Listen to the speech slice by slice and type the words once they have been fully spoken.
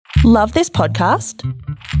Love this podcast?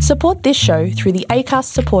 Support this show through the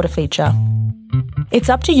Acast supporter feature. It's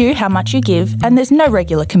up to you how much you give, and there's no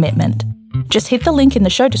regular commitment. Just hit the link in the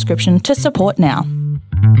show description to support now.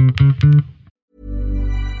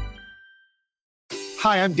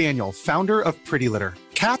 Hi, I'm Daniel, founder of Pretty Litter.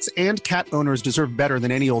 Cats and cat owners deserve better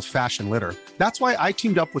than any old-fashioned litter. That's why I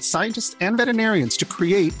teamed up with scientists and veterinarians to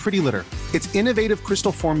create Pretty Litter. Its innovative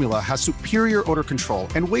crystal formula has superior odor control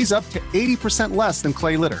and weighs up to 80% less than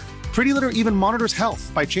clay litter. Pretty Litter even monitors health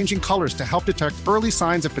by changing colors to help detect early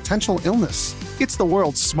signs of potential illness. It's the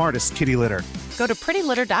world's smartest kitty litter. Go to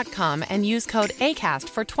prettylitter.com and use code ACAST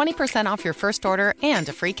for 20% off your first order and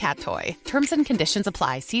a free cat toy. Terms and conditions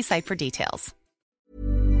apply. See site for details.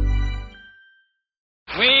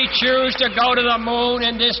 We choose to go to the moon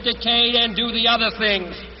in this decade and do the other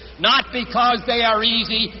things, not because they are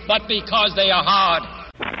easy, but because they are hard.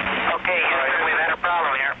 Okay, Houston, we've had a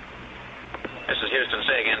problem here. This is Houston.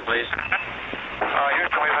 Say again, please.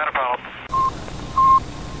 Houston, we've had a problem.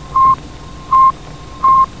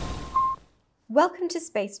 Welcome to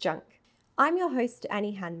Space Junk. I'm your host,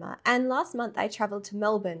 Annie Hanma, and last month I travelled to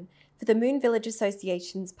Melbourne for the Moon Village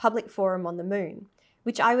Association's public forum on the moon,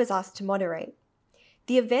 which I was asked to moderate.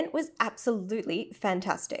 The event was absolutely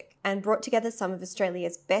fantastic and brought together some of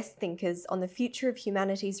Australia's best thinkers on the future of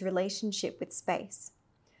humanity's relationship with space.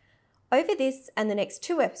 Over this and the next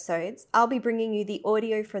 2 episodes, I'll be bringing you the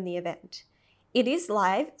audio from the event. It is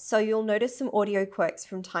live, so you'll notice some audio quirks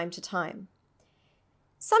from time to time.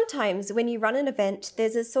 Sometimes when you run an event,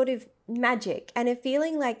 there's a sort of magic and a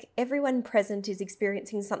feeling like everyone present is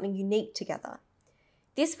experiencing something unique together.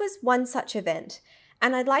 This was one such event,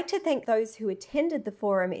 and I'd like to thank those who attended the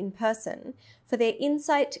forum in person for their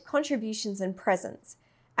insight, contributions and presence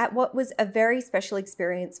at what was a very special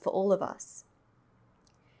experience for all of us.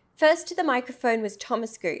 First to the microphone was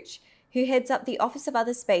Thomas Gooch, who heads up the Office of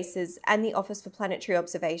Other Spaces and the Office for Planetary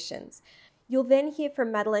Observations. You'll then hear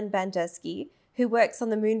from Madeline Bandersky, who works on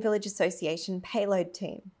the Moon Village Association payload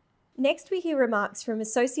team. Next we hear remarks from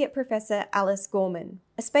Associate Professor Alice Gorman,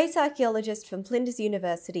 a space archaeologist from Flinders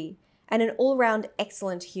University, and an all-round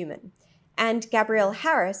excellent human, and Gabrielle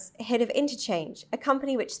Harris, head of Interchange, a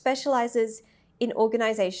company which specialises in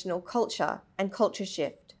organisational culture and culture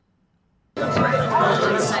shift.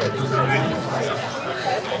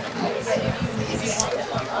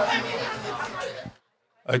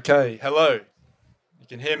 Okay, hello. You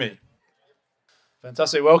can hear me.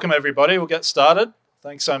 Fantastic. Welcome, everybody. We'll get started.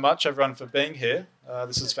 Thanks so much, everyone, for being here.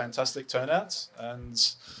 This is fantastic turnout,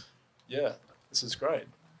 and yeah, this is great.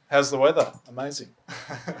 How's the weather? Amazing.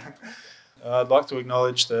 I'd like to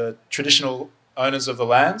acknowledge the traditional owners of the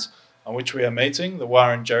land on which we are meeting, the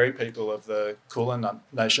Wurundjeri people of the Kulin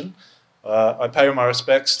Nation. I pay my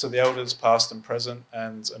respects to the elders past and present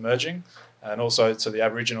and emerging, and also to the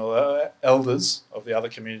Aboriginal elders of the other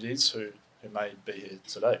communities who may be here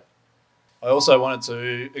today. I also wanted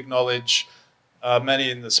to acknowledge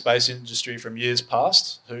many in the space industry from years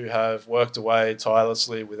past who have worked away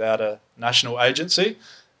tirelessly without a national agency.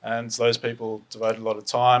 And those people devoted a lot of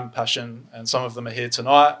time, passion, and some of them are here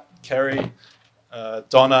tonight. Kerry,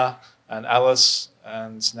 Donna, and Alice,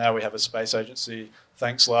 and now we have a space agency,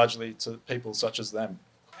 thanks largely to people such as them.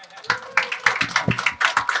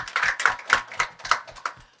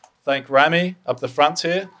 Thank Rami up the front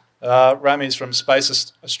here. Rami's from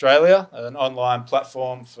Space Australia, an online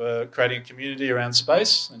platform for creating a community around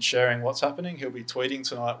space and sharing what's happening. He'll be tweeting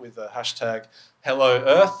tonight with the hashtag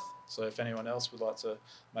 #HelloEarth. So if anyone else would like to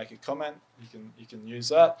make a comment, you can use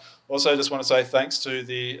that. Also, just want to say thanks to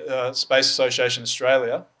the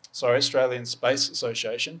Australian Space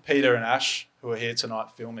Association, Peter and Ash, who are here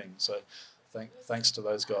tonight filming. So thanks to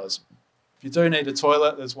those guys. If you do need a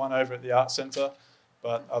toilet, there's one over at the Art Centre,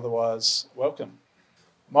 but otherwise, welcome.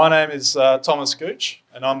 My name is Thomas Gooch,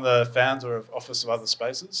 and I'm the founder of Office of Other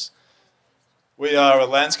Spaces. We are a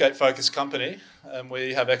landscape-focused company, and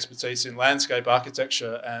we have expertise in landscape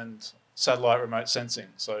architecture and satellite remote sensing,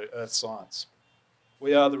 so Earth science.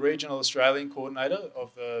 We are the regional Australian coordinator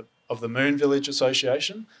of the Moon Village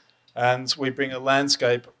Association, and we bring a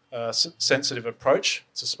landscape-sensitive approach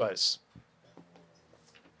to space.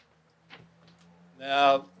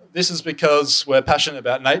 Now, this is because we're passionate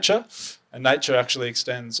about nature, and nature actually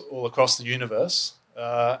extends all across the universe.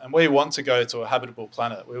 And we want to go to a habitable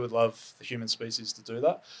planet. We would love the human species to do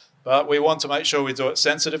that. But we want to make sure we do it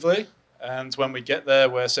sensitively. And when we get there,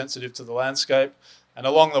 we're sensitive to the landscape. And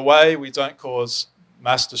along the way, we don't cause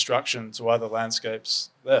mass destruction to other landscapes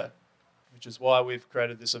there, which is why we've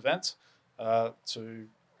created this event to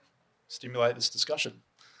stimulate this discussion.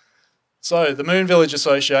 So the Moon Village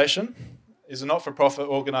Association is a not-for-profit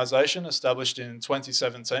organisation established in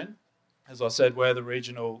 2017. As I said, we're the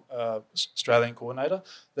regional Australian coordinator.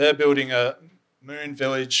 They're building a moon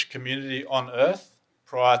village community on Earth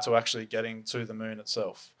prior to actually getting to the moon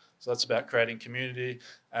itself. So that's about creating community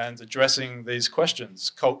and addressing these questions.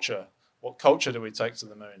 Culture. What culture do we take to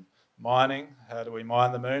the moon? Mining. How do we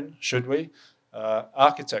mine the moon? Should we?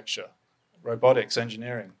 Architecture, robotics,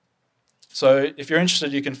 engineering. So if you're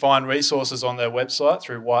interested, you can find resources on their website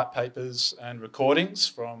through white papers and recordings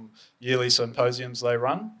from yearly symposiums they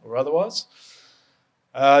run or otherwise.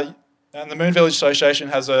 And the Moon Village Association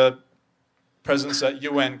has a presence at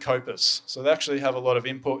UN COPUS. So they actually have a lot of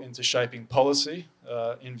input into shaping policy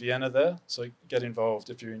in Vienna there. So get involved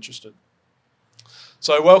if you're interested.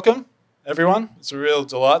 So welcome, everyone. It's a real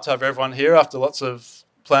delight to have everyone here after lots of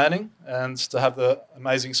planning and to have the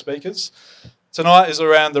amazing speakers. Tonight is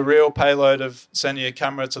around the real payload of sending a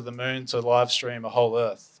camera to the moon to live stream a whole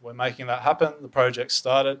Earth. We're making that happen. The project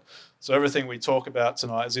started. So everything we talk about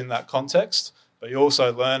tonight is in that context, but you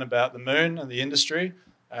also learn about the moon and the industry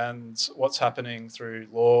and what's happening through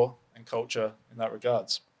law and culture in that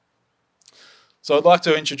regards. So I'd like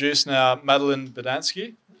to introduce now Madeline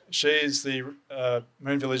Bedansky. She's the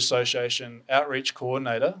Moon Village Association Outreach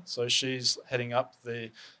Coordinator. So she's heading up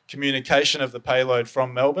the communication of the payload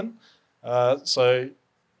from Melbourne. So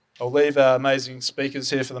I'll leave our amazing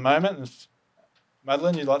speakers here for the moment. If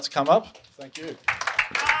Madeline, you'd like to come up? Thank you.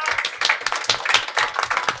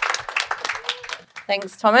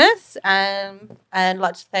 Thanks, Thomas. And I'd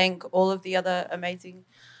like to thank all of the other amazing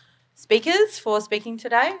speakers for speaking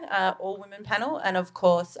today, all women panel, and of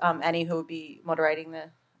course, Annie, who will be moderating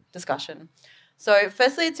the discussion. So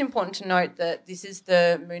firstly, it's important to note that this is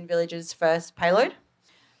the Moon Village's first payload,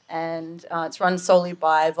 and it's run solely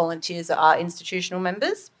by volunteers that are institutional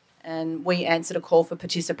members, and we answered a call for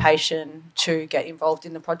participation to get involved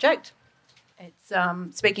in the project. It's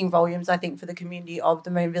speaking volumes, I think, for the community of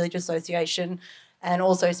the Moon Village Association and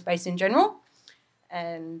also space in general.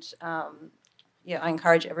 And I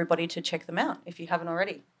encourage everybody to check them out if you haven't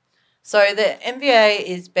already. So the MVA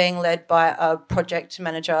is being led by a project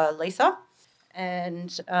manager, Lisa, and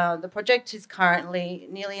the project is currently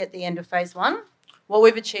nearly at the end of phase 1. What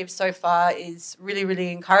we've achieved so far is really,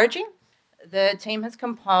 really encouraging. The team has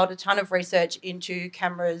compiled a ton of research into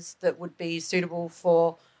cameras that would be suitable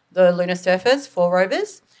for the lunar surface for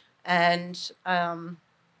rovers, and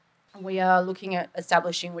we are looking at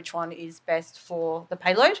establishing which one is best for the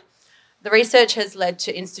payload. The research has led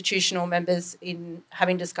to institutional members in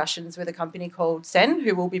having discussions with a company called Sen,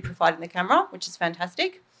 who will be providing the camera, which is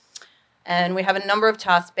fantastic. And we have a number of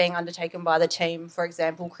tasks being undertaken by the team, for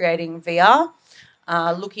example, creating VR,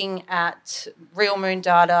 looking at real moon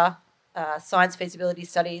data, science feasibility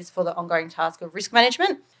studies for the ongoing task of risk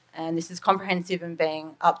management, and this is comprehensive and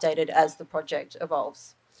being updated as the project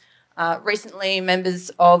evolves. Recently,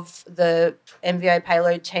 members of the MVA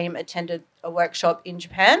payload team attended a workshop in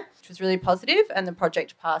Japan, which was really positive, and the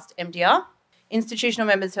project passed MDR. Institutional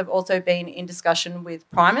members have also been in discussion with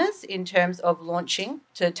primers in terms of launching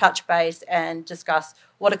to touch base and discuss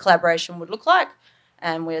what a collaboration would look like,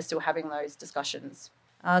 and we're still having those discussions.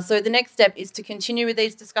 So the next step is to continue with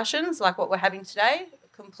these discussions like what we're having today,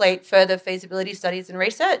 complete further feasibility studies and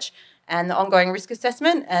research and the ongoing risk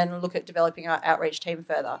assessment, and look at developing our outreach team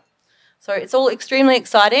further. So it's all extremely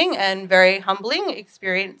exciting and very humbling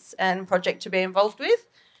experience and project to be involved with,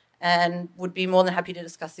 and would be more than happy to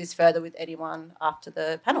discuss this further with anyone after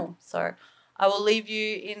the panel. So I will leave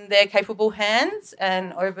you in their capable hands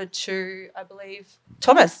and over to, I believe,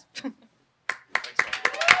 Thomas.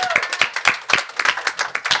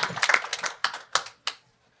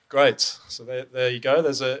 Great. So there you go.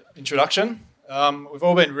 There's an introduction. We've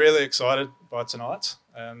all been really excited by tonight,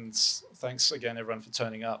 and thanks again, everyone, for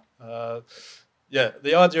turning up. The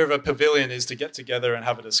idea of a pavilion is to get together and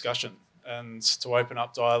have a discussion and to open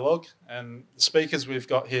up dialogue. And the speakers we've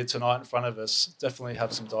got here tonight in front of us definitely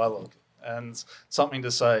have some dialogue and something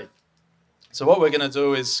to say. So what we're going to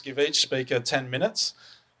do is give each speaker 10 minutes.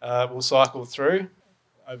 We'll cycle through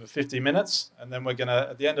over 50 minutes, and then we're going to,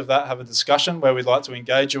 at the end of that, have a discussion where we'd like to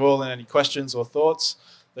engage you all in any questions or thoughts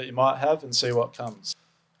that you might have and see what comes.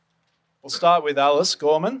 We'll start with Alice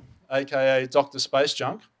Gorman, aka Dr. Space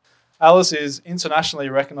Junk. Alice is internationally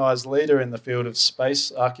recognised leader in the field of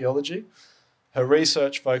space archaeology. Her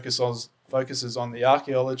research focuses on the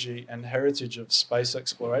archaeology and heritage of space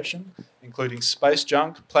exploration, including space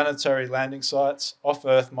junk, planetary landing sites,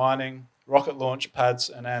 off-Earth mining, rocket launch pads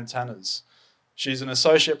and antennas. She's an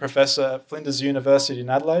associate professor at Flinders University in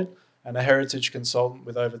Adelaide and a heritage consultant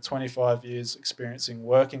with over 25 years experiencing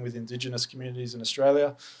working with Indigenous communities in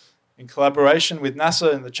Australia, In collaboration with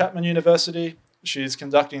NASA and the Chapman University, she is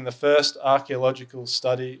conducting the first archaeological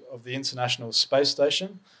study of the International Space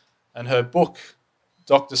Station, and her book,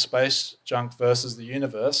 Dr. Space Junk versus the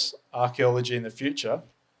Universe, Archaeology in the Future,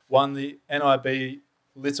 won the NIB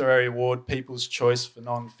Literary Award People's Choice for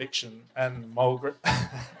Non-Fiction, and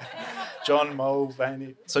John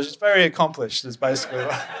Mulvaney. So she's very accomplished, is basically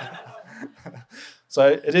So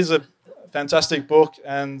it is a fantastic book,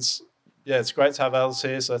 and yeah, it's great to have Alice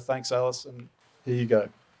here, so thanks, Alice, and here you go.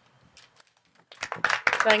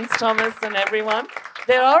 Thanks, Thomas, and everyone.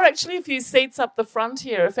 There are actually a few seats up the front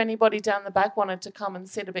here if anybody down the back wanted to come and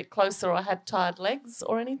sit a bit closer or had tired legs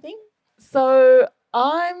or anything. So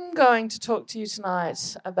I'm going to talk to you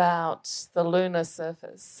tonight about the lunar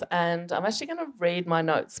surface, and I'm actually going to read my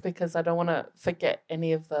notes because I don't want to forget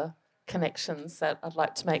any of the connections that I'd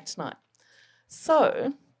like to make tonight.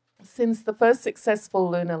 So, since the first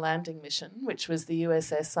successful lunar landing mission, which was the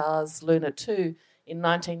USSR's Luna 2 in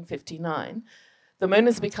 1959, the moon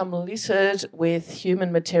has become littered with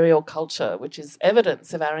human material culture, which is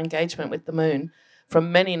evidence of our engagement with the moon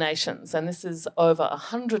from many nations. And this is over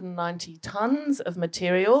 190 tonnes of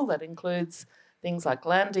material that includes things like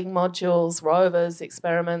landing modules, rovers,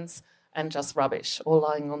 experiments, and just rubbish, all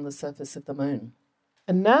lying on the surface of the moon.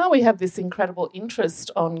 And now we have this incredible interest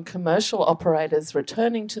on commercial operators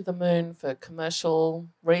returning to the moon for commercial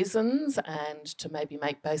reasons and to maybe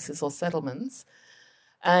make bases or settlements.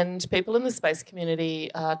 And people in the space community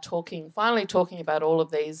are finally talking about all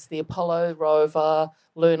of these, the Apollo rover,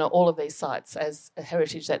 Luna, all of these sites as a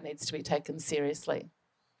heritage that needs to be taken seriously.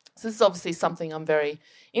 So this is obviously something I'm very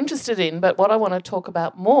interested in, but what I want to talk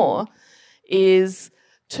about more is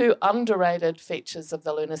two underrated features of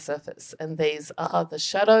the lunar surface, and these are the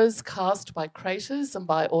shadows cast by craters and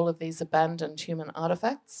by all of these abandoned human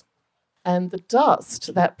artefacts, and the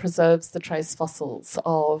dust that preserves the trace fossils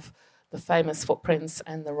of the famous footprints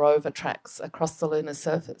and the rover tracks across the lunar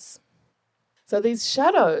surface. So these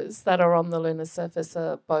shadows that are on the lunar surface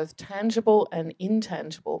are both tangible and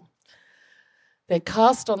intangible. They're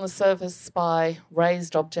cast on the surface by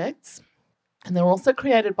raised objects, and they're also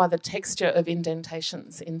created by the texture of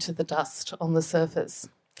indentations into the dust on the surface.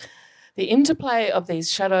 The interplay of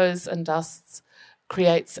these shadows and dusts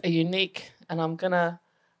creates a unique, and I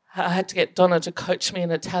had to get Donna to coach me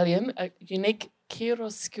in Italian, a unique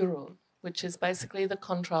chiaroscuro, which is basically the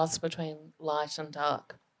contrast between light and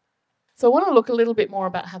dark. So I want to look a little bit more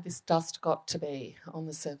about how this dust got to be on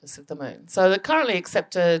the surface of the moon. So the currently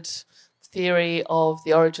accepted theory of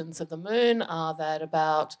the origins of the moon are that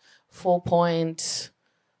about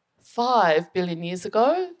 4.5 billion years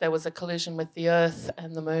ago, there was a collision with the Earth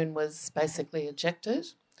and the moon was basically ejected.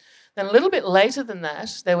 Then a little bit later than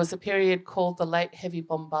that, there was a period called the Late Heavy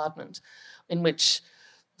Bombardment, in which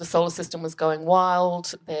the solar system was going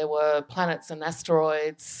wild. There were planets and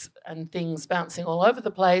asteroids and things bouncing all over the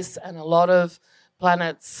place, and a lot of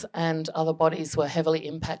planets and other bodies were heavily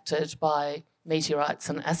impacted by meteorites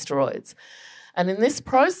and asteroids. And in this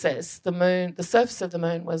process, the surface of the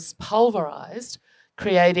moon was pulverized,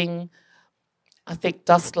 creating a thick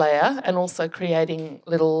dust layer and also creating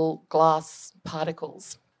little glass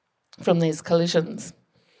particles from these collisions.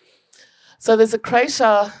 So there's a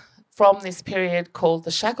crater from this period called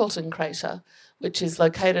the Shackleton crater, which is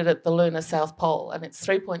located at the lunar South Pole, and it's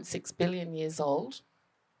 3.6 billion years old.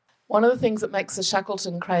 One of the things that makes the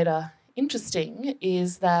Shackleton crater interesting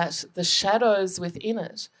is that the shadows within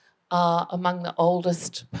it are among the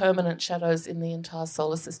oldest permanent shadows in the entire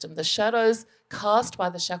solar system. The shadows cast by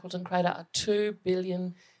the Shackleton crater are 2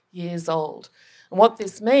 billion years old. And what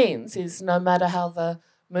this means is no matter how the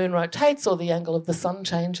moon rotates or the angle of the sun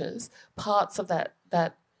changes, parts of that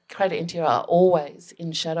crater interior are always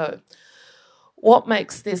in shadow. What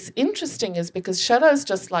makes this interesting is because shadows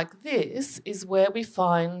just like this is where we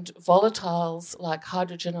find volatiles like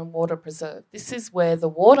hydrogen and water preserved. This is where the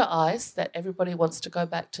water ice that everybody wants to go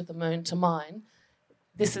back to the moon to mine,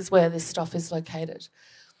 this is where this stuff is located.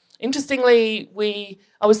 Interestingly,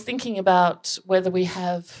 I was thinking about whether we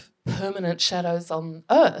have permanent shadows on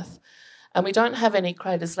Earth, and we don't have any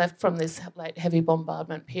craters left from this late heavy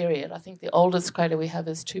bombardment period. I think the oldest crater we have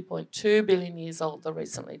is 2.2 billion years old, the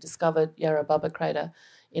recently discovered Yarra Bubba crater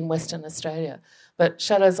in Western Australia. But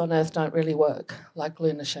shadows on Earth don't really work like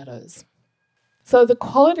lunar shadows. So the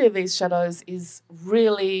quality of these shadows is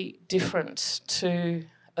really different to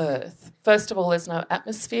Earth. First of all, there's no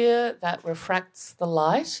atmosphere that refracts the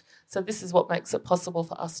light. So this is what makes it possible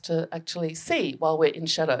for us to actually see while we're in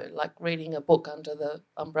shadow, like reading a book under the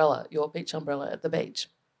umbrella, your beach umbrella at the beach.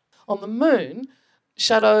 On the moon,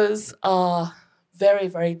 shadows are very,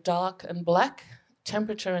 very dark and black.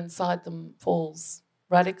 Temperature inside them falls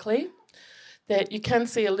radically. That you can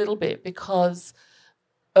see a little bit because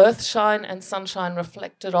earthshine and sunshine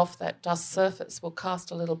reflected off that dust surface will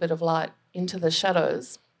cast a little bit of light into the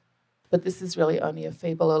shadows, but this is really only a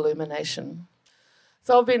feeble illumination.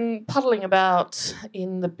 So I've been puddling about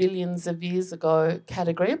in the billions of years ago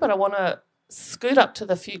category, but I want to scoot up to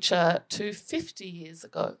the future to 50 years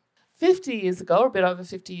ago. 50 years ago, or a bit over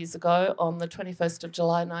 50 years ago, on the 21st of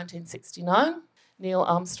July 1969, Neil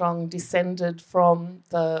Armstrong descended from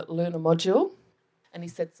the lunar module, and he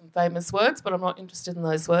said some famous words, but I'm not interested in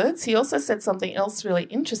those words. He also said something else really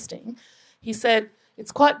interesting. He said,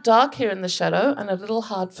 "It's quite dark here in the shadow and a little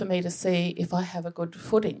hard for me to see if I have a good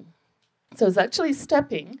footing." So he's actually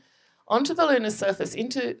stepping onto the lunar surface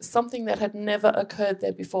into something that had never occurred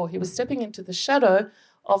there before. He was stepping into the shadow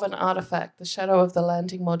of an artefact, the shadow of the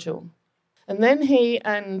landing module. And then he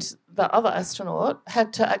and the other astronaut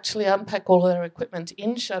had to actually unpack all their equipment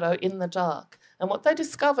in shadow in the dark. And what they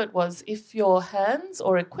discovered was if your hands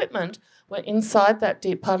or equipment were inside that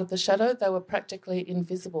deep part of the shadow, they were practically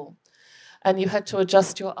invisible. And you had to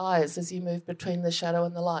adjust your eyes as you moved between the shadow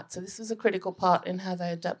and the light. So this was a critical part in how they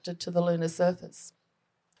adapted to the lunar surface.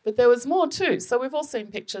 But there was more too. So we've all seen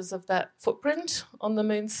pictures of that footprint on the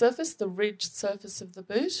moon's surface, the ridged surface of the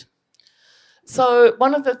boot. So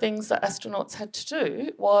one of the things that astronauts had to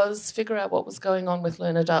do was figure out what was going on with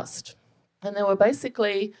lunar dust. And there were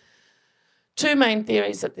basically two main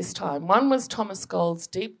theories at this time. One was Thomas Gould's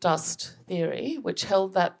deep dust theory, which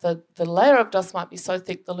held that the layer of dust might be so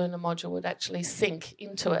thick the lunar module would actually sink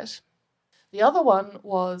into it. The other one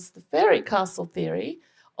was the fairy castle theory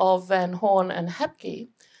of Van Horn and Hapke.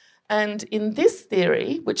 And in this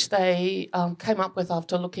theory, which they came up with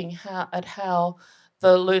after looking at how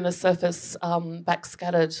the lunar surface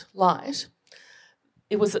backscattered light,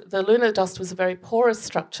 the lunar dust was a very porous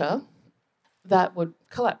structure that would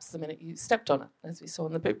collapse the minute you stepped on it, as we saw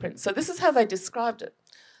in the blueprint. So this is how they described it.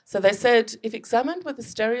 So they said, if examined with a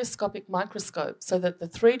stereoscopic microscope so that the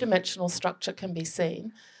three-dimensional structure can be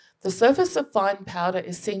seen, the surface of fine powder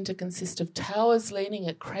is seen to consist of towers leaning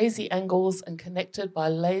at crazy angles and connected by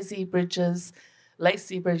lacy bridges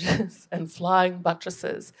and flying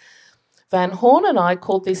buttresses. Van Horn and I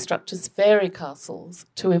called these structures fairy castles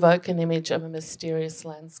to evoke an image of a mysterious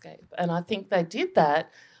landscape. And I think they did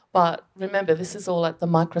that, but remember, this is all at the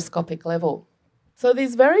microscopic level. So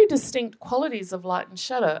these very distinct qualities of light and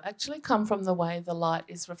shadow actually come from the way the light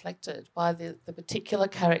is reflected by the particular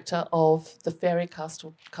character of the fairy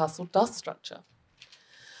castle dust structure.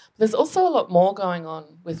 There's also a lot more going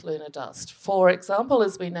on with lunar dust. For example,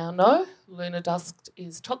 as we now know, lunar dust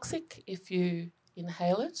is toxic if you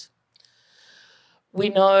inhale it. We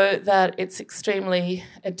know that it's extremely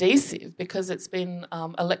adhesive because it's been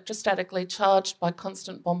electrostatically charged by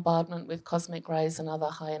constant bombardment with cosmic rays and other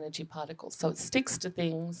high-energy particles. So it sticks to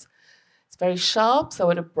things. It's very sharp, so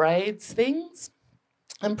it abrades things.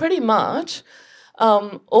 And pretty much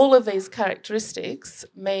all of these characteristics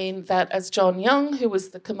mean that, as John Young, who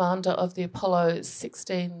was the commander of the Apollo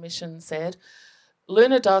 16 mission, said,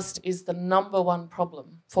 lunar dust is the number one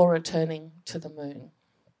problem for returning to the moon.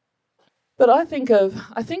 But I think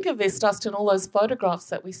of this dust in all those photographs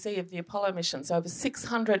that we see of the Apollo missions, over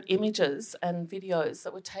 600 images and videos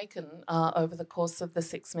that were taken over the course of the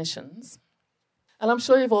 6 missions. And I'm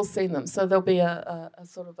sure you've all seen them. So there'll be a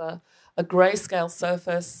sort of a grayscale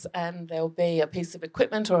surface, and there'll be a piece of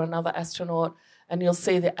equipment or another astronaut, and you'll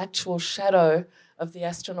see the actual shadow of the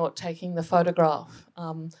astronaut taking the photograph,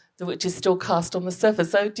 which is still cast on the surface.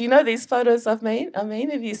 So do you know these photos I mean,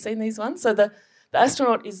 have you seen these ones? So the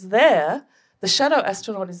astronaut is there, the shadow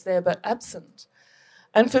astronaut is there, but absent.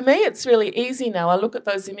 And for me, it's really easy now. I look at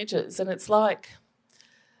those images and it's like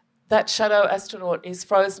that shadow astronaut is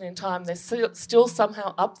frozen in time. They're still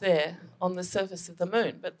somehow up there on the surface of the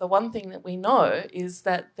moon. But the one thing that we know is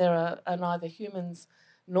that there are neither humans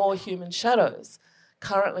nor human shadows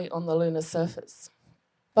currently on the lunar surface.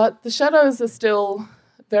 But the shadows are still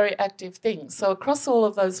very active things. So across all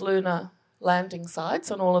of those lunar landing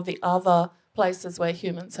sites and all of the other places where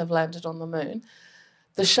humans have landed on the moon,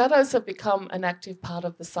 the shadows have become an active part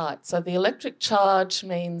of the site. So the electric charge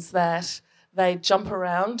means that they jump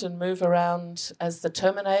around and move around as the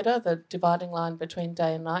terminator, the dividing line between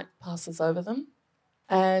day and night, passes over them.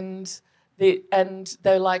 And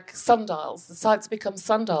they're like sundials. The sites become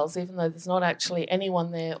sundials even though there's not actually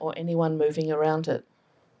anyone there or anyone moving around it.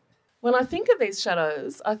 When I think of these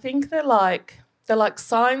shadows, I think they're like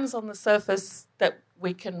signs on the surface that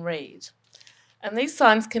we can read. And these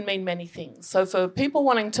signs can mean many things. So for people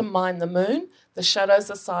wanting to mine the moon, the shadows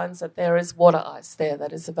are signs that there is water ice there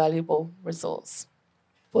that is a valuable resource.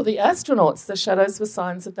 For the astronauts, the shadows were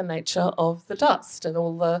signs of the nature of the dust and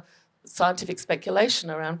all the scientific speculation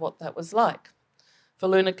around what that was like. For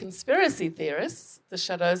lunar conspiracy theorists, the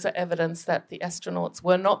shadows are evidence that the astronauts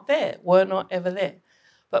were not ever there.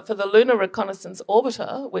 But for the Lunar Reconnaissance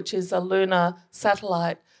Orbiter, which is a lunar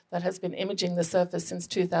satellite that has been imaging the surface since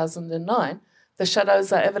 2009, the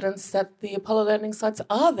shadows are evidence that the Apollo landing sites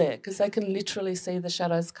are there because they can literally see the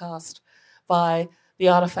shadows cast by the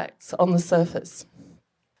artefacts on the surface.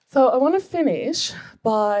 So I want to finish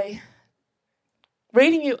by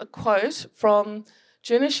reading you a quote from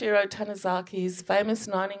Junichiro Tanizaki's famous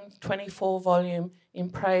 1924 volume, In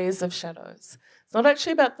Praise of Shadows. It's not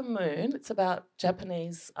actually about the moon, it's about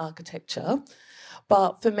Japanese architecture.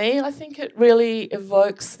 But for me, I think it really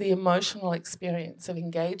evokes the emotional experience of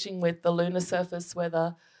engaging with the lunar surface,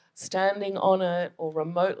 whether standing on it or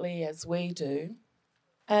remotely as we do.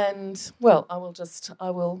 And, well,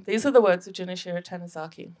 these are the words of Junichiro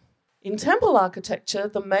Tanizaki. In temple architecture,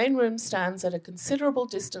 the main room stands at a considerable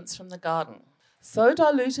distance from the garden. So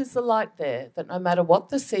dilute is the light there that no matter what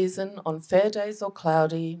the season, on fair days or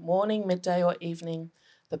cloudy, morning, midday or evening,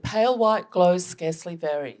 the pale white glow scarcely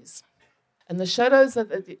varies. And the shadows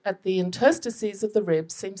at the interstices of the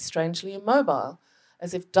ribs seem strangely immobile,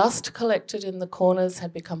 as if dust collected in the corners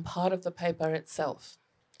had become part of the paper itself.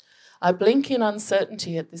 I blink in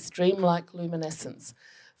uncertainty at this dreamlike luminescence,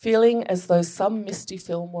 feeling as though some misty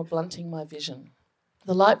film were blunting my vision.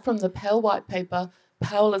 The light from the pale white paper,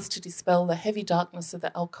 powerless to dispel the heavy darkness of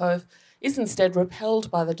the alcove, is instead repelled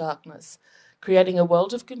by the darkness, creating a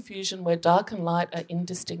world of confusion where dark and light are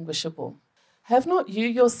indistinguishable. Have not you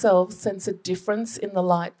yourselves sensed a difference in the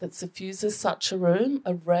light that suffuses such a room,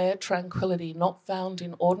 a rare tranquillity not found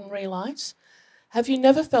in ordinary light? Have you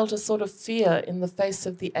never felt a sort of fear in the face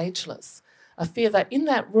of the ageless, a fear that in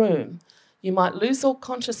that room you might lose all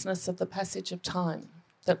consciousness of the passage of time,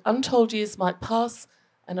 that untold years might pass,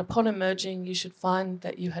 and upon emerging you should find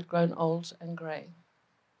that you had grown old and grey?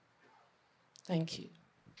 Thank you.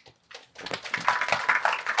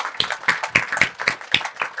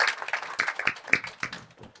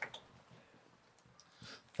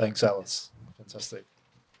 Thanks, Alice. Fantastic.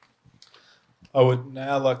 I would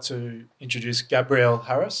now like to introduce Gabrielle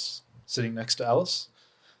Harris, sitting next to Alice,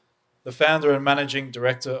 the founder and managing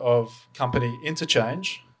director of company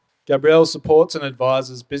Interchange. Gabrielle supports and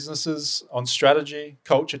advises businesses on strategy,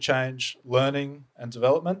 culture change, learning and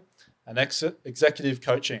development, and executive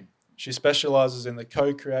coaching. She specialises in the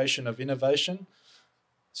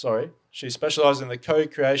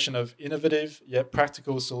co-creation of innovative yet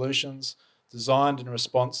practical solutions designed in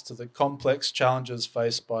response to the complex challenges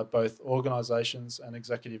faced by both organisations and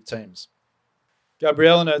executive teams.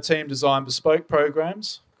 Gabrielle and her team design bespoke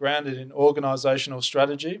programs grounded in organisational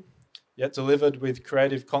strategy, yet delivered with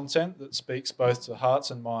creative content that speaks both to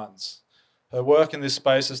hearts and minds. Her work in this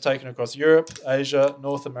space has taken across Europe, Asia,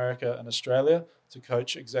 North America and Australia to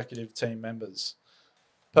coach executive team members.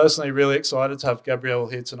 Personally, really excited to have Gabrielle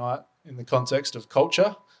here tonight in the context of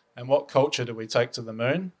culture and what culture do we take to the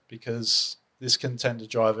moon, because this can tend to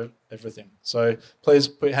drive everything. So please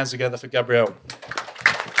put your hands together for Gabrielle.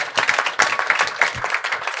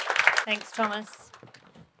 Thanks, Thomas.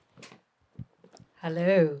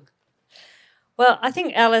 Hello. Well, I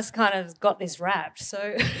think Alice kind of got this wrapped,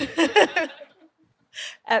 so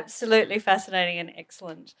absolutely fascinating and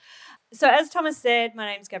excellent. So as Thomas said, my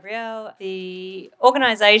name's Gabrielle. The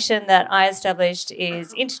organisation that I established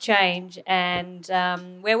is Interchange, and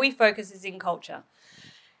where we focus is in culture.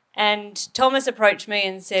 And Thomas approached me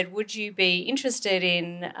and said, would you be interested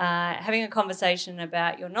in having a conversation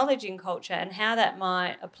about your knowledge in culture and how that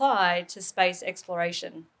might apply to space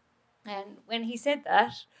exploration? And when he said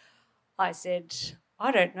that, I said,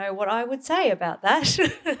 I don't know what I would say about that.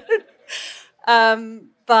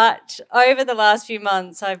 But over the last few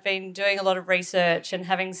months, I've been doing a lot of research and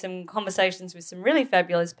having some conversations with some really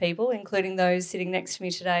fabulous people, including those sitting next to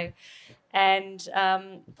me today. And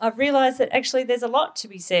I've realised that actually there's a lot to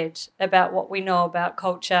be said about what we know about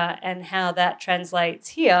culture and how that translates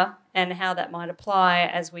here and how that might apply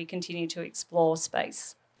as we continue to explore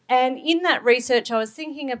space. And in that research, I was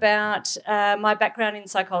thinking about my background in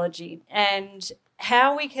psychology and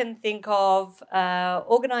how we can think of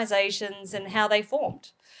organisations and how they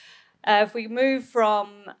formed. If we move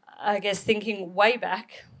from, I guess, thinking way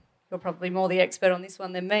back, you're probably more the expert on this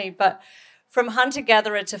one than me, but from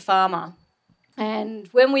hunter-gatherer to farmer. And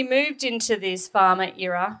when we moved into this farmer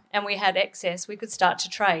era and we had excess, we could start to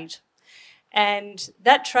trade. And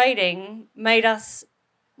that trading made us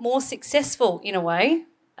more successful in a way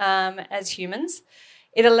as humans,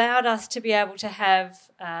 It allowed us to be able to have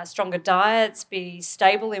stronger diets, be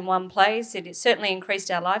stable in one place. It certainly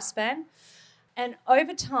increased our lifespan. And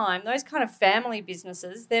over time, those kind of family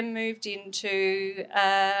businesses then moved into,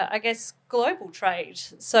 global trade.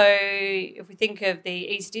 So if we think of the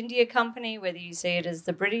East India Company, whether you see it as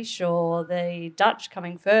the British or the Dutch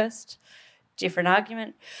coming first, different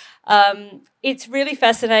argument. It's really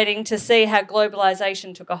fascinating to see how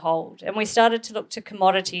globalisation took a hold. And we started to look to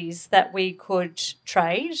commodities that we could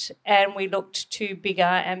trade, and we looked to bigger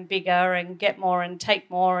and bigger and get more and take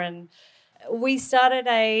more. And we started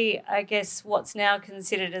what's now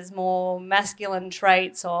considered as more masculine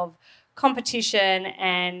traits of competition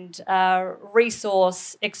and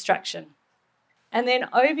resource extraction. And then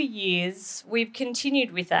over years, we've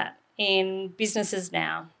continued with that in businesses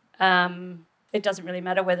now. It doesn't really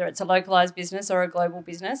matter whether it's a localised business or a global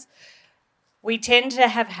business. We tend to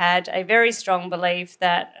have had a very strong belief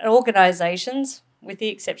that organisations, with the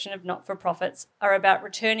exception of not-for-profits, are about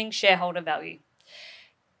returning shareholder value.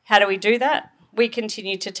 How do we do that? We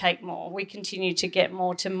continue to take more. We continue to get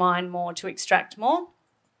more, to mine more, to extract more.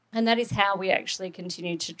 And that is how we actually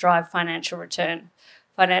continue to drive financial return.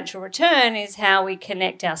 Financial return is how we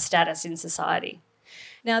connect our status in society.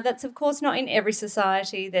 Now, that's, of course, not in every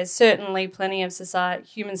society. There's certainly plenty of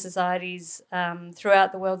human societies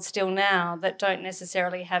throughout the world still now that don't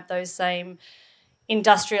necessarily have those same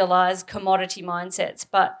industrialised commodity mindsets.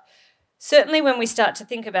 But certainly when we start to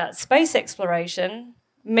think about space exploration,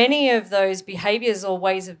 many of those behaviours or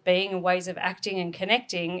ways of being and ways of acting and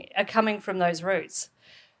connecting are coming from those roots.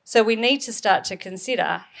 So we need to start to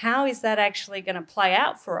consider, how is that actually going to play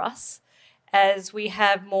out for us as we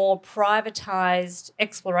have more privatised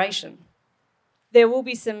exploration? There will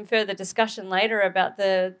be some further discussion later about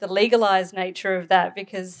the legalised nature of that,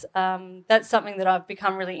 because that's something that I've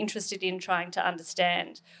become really interested in trying to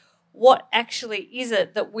understand. What actually is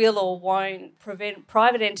it that will or won't prevent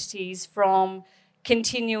private entities from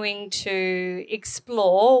continuing to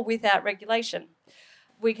explore without regulation?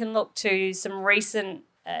 We can look to some recent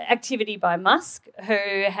activity by Musk,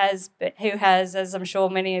 who has, as I'm sure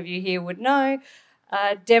many of you here would know,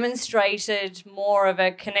 demonstrated more of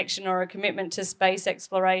a connection or a commitment to space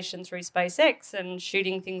exploration through SpaceX and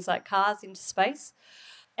shooting things like cars into space.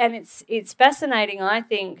 And it's fascinating, I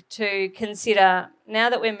think, to consider,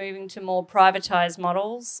 now that we're moving to more privatised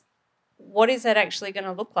models, what is that actually going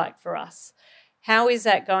to look like for us? How is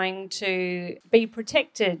that going to be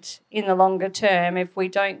protected in the longer term if we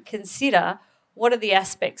don't consider what are the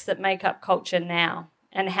aspects that make up culture now,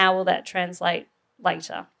 and how will that translate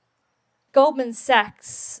later? Goldman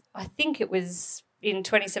Sachs, I think it was in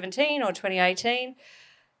 2017 or 2018,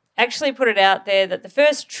 actually put it out there that the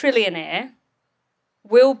first trillionaire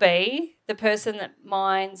will be the person that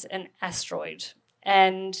mines an asteroid.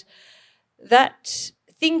 And that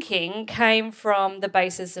thinking came from the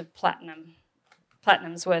basis of platinum.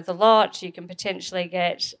 Platinum's worth a lot. You can potentially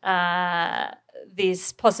get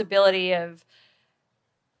this possibility of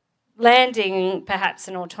landing perhaps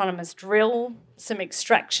an autonomous drill, some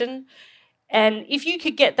extraction. And if you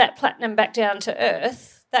could get that platinum back down to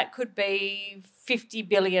Earth, that could be $50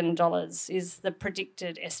 billion is the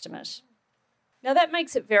predicted estimate. Now, that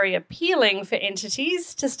makes it very appealing for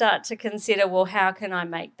entities to start to consider, well, how can I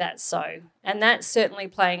make that so? And that's certainly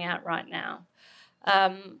playing out right now.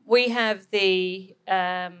 We have the,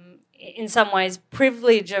 in some ways,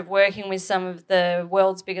 privilege of working with some of the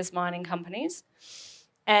world's biggest mining companies,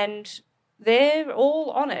 and they're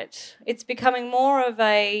all on it. It's becoming more of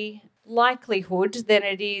a likelihood than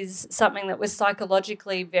it is something that was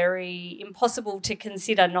psychologically very impossible to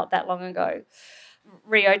consider not that long ago.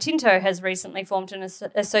 Rio Tinto has recently formed an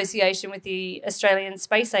association with the Australian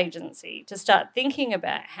Space Agency to start thinking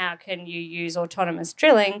about how can you use autonomous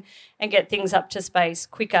drilling and get things up to space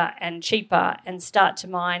quicker and cheaper and start to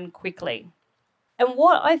mine quickly. And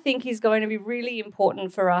what I think is going to be really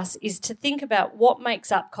important for us is to think about what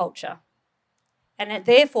makes up culture. And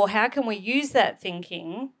therefore, how can we use that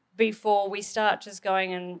thinking before we start just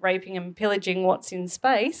going and raping and pillaging what's in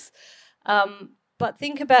space? But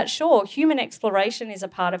think about, sure, human exploration is a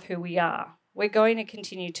part of who we are. We're going to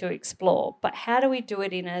continue to explore, but how do we do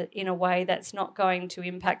it in a way that's not going to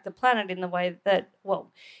impact the planet in the way that,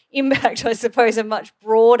 well, impact, I suppose, a much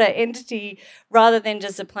broader entity rather than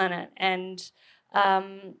just a planet? And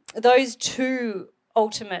those two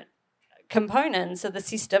ultimate components are the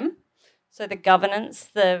system, so the governance,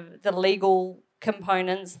 the legal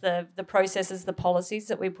components, the processes, the policies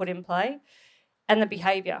that we put in play, and the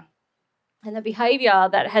behaviour. And the behaviour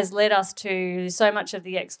that has led us to so much of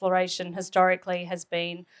the exploration historically has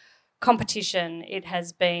been competition. It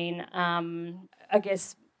has been,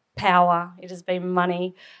 power, it has been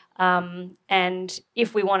money. And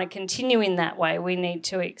if we want to continue in that way, we need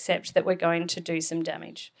to accept that we're going to do some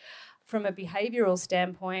damage. From a behavioural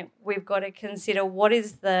standpoint, we've got to consider what are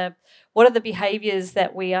the behaviours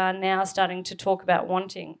that we are now starting to talk about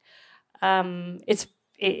wanting.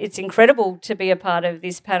 It's incredible to be a part of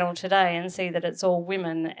this panel today and see that it's all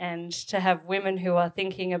women, and to have women who are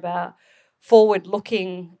thinking about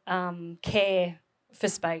forward-looking care for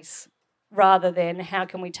space rather than how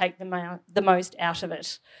can we take the most out of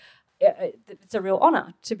it. It's a real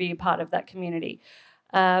honour to be a part of that community.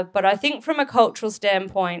 But I think from a cultural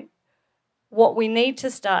standpoint, what we need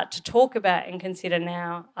to start to talk about and consider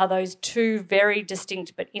now are those two very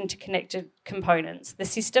distinct but interconnected components, the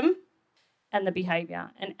system and the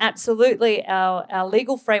behaviour. And absolutely our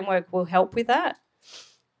legal framework will help with that.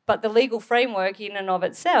 But the legal framework in and of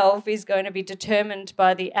itself is going to be determined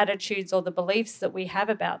by the attitudes or the beliefs that we have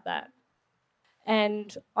about that.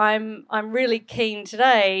 And I'm really keen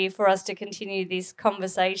today for us to continue this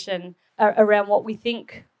conversation around what we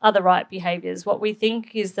think are the right behaviours, what we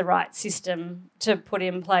think is the right system to put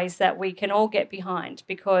in place that we can all get behind,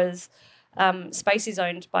 because space is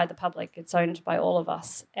owned by the public, it's owned by all of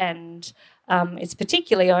us, and it's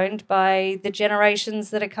particularly owned by the generations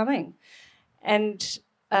that are coming. And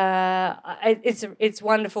it's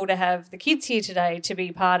wonderful to have the kids here today to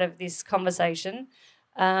be part of this conversation.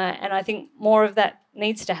 And I think more of that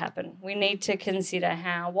needs to happen. We need to consider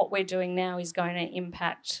how what we're doing now is going to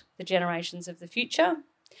impact the generations of the future.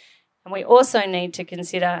 And we also need to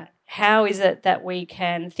consider how is it that we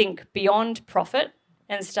can think beyond profit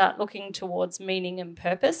and start looking towards meaning and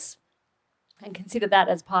purpose, and consider that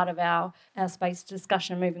as part of our space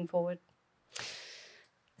discussion moving forward.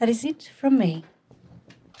 That is it from me.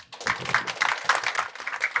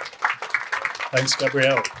 Thanks,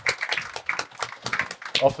 Gabrielle.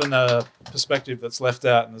 Often a perspective that's left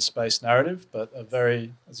out in the space narrative, but a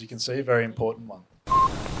very, as you can see, very important one.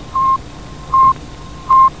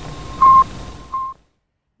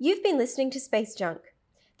 You've been listening to Space Junk.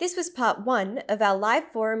 This was part 1 of our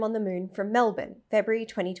live forum on the moon from Melbourne, February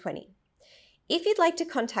 2020. If you'd like to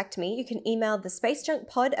contact me, you can email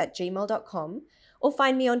thespacejunkpod@gmail.com or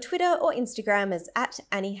find me on Twitter or Instagram as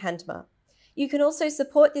 @AnnieHandmer. You can also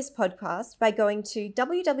support this podcast by going to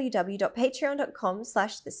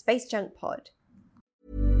www.patreon.com/thespacejunkpod.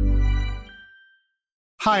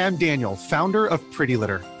 Hi, I'm Daniel, founder of Pretty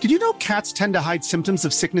Litter. Did you know cats tend to hide symptoms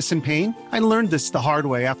of sickness and pain? I learned this the hard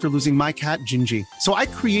way after losing my cat, Gingy. So I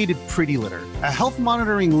created Pretty Litter, a health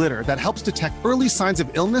monitoring litter that helps detect early signs of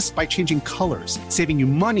illness by changing colors, saving you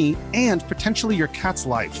money and potentially your cat's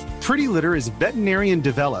life. Pretty Litter is veterinarian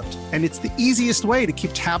developed, and it's the easiest way to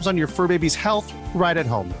keep tabs on your fur baby's health right at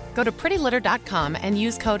home. Go to prettylitter.com and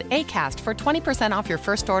use code ACAST for 20% off your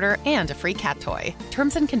first order and a free cat toy.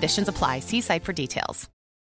 Terms and conditions apply. See site for details.